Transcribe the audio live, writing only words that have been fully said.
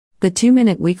The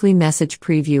 2-minute weekly message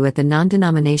preview at the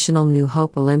non-denominational New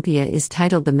Hope Olympia is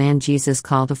titled The Man Jesus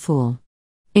Called a Fool.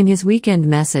 In his weekend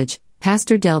message,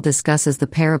 Pastor Dell discusses the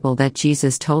parable that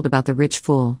Jesus told about the rich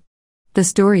fool. The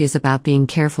story is about being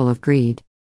careful of greed.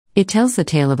 It tells the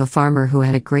tale of a farmer who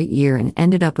had a great year and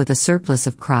ended up with a surplus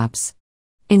of crops.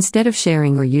 Instead of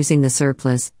sharing or using the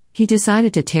surplus, he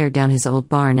decided to tear down his old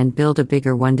barn and build a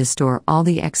bigger one to store all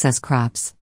the excess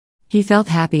crops. He felt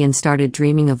happy and started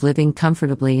dreaming of living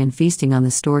comfortably and feasting on the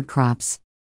stored crops.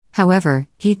 However,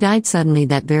 he died suddenly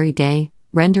that very day,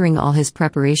 rendering all his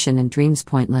preparation and dreams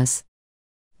pointless.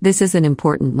 This is an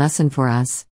important lesson for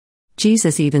us.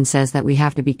 Jesus even says that we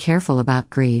have to be careful about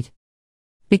greed.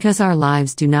 Because our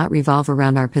lives do not revolve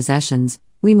around our possessions,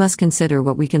 we must consider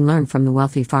what we can learn from the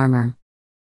wealthy farmer.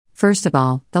 First of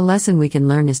all, the lesson we can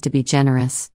learn is to be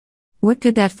generous. What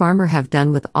could that farmer have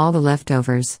done with all the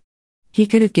leftovers? He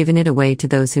could have given it away to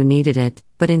those who needed it,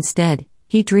 but instead,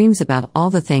 he dreams about all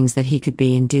the things that he could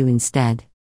be and do instead.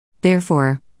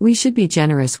 Therefore, we should be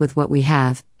generous with what we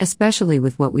have, especially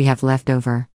with what we have left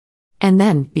over. And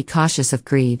then, be cautious of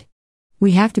greed.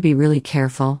 We have to be really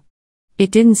careful. It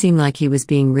didn't seem like he was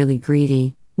being really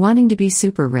greedy, wanting to be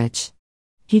super rich.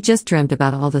 He just dreamt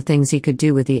about all the things he could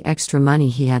do with the extra money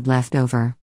he had left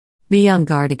over. Be on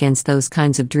guard against those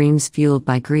kinds of dreams fueled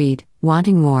by greed,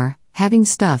 wanting more, having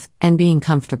stuff, and being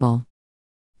comfortable.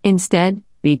 Instead,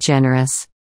 be generous.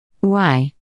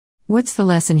 Why? What's the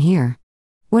lesson here?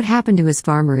 What happened to his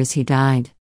farmer as he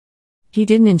died? He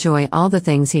didn't enjoy all the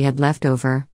things he had left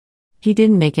over. He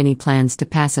didn't make any plans to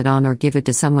pass it on or give it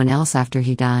to someone else after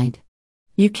he died.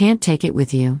 You can't take it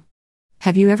with you.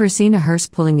 Have you ever seen a hearse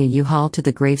pulling a U-Haul to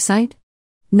the gravesite?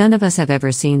 None of us have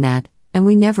ever seen that, and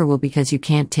we never will because you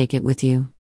can't take it with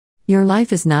you. Your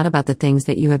life is not about the things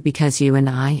that you have because you and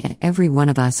I and every one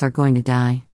of us are going to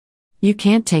die. You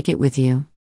can't take it with you.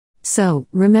 So,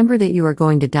 remember that you are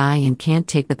going to die and can't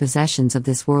take the possessions of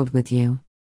this world with you.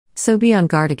 So be on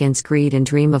guard against greed and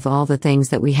dream of all the things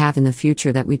that we have in the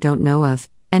future that we don't know of,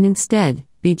 and instead,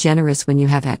 be generous when you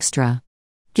have extra.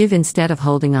 Give instead of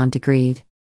holding on to greed.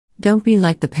 Don't be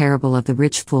like the parable of the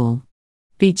rich fool.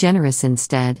 Be generous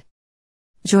instead.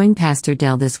 Join Pastor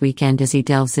Dell this weekend as he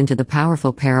delves into the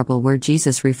powerful parable where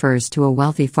Jesus refers to a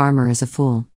wealthy farmer as a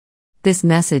fool. This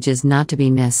message is not to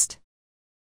be missed.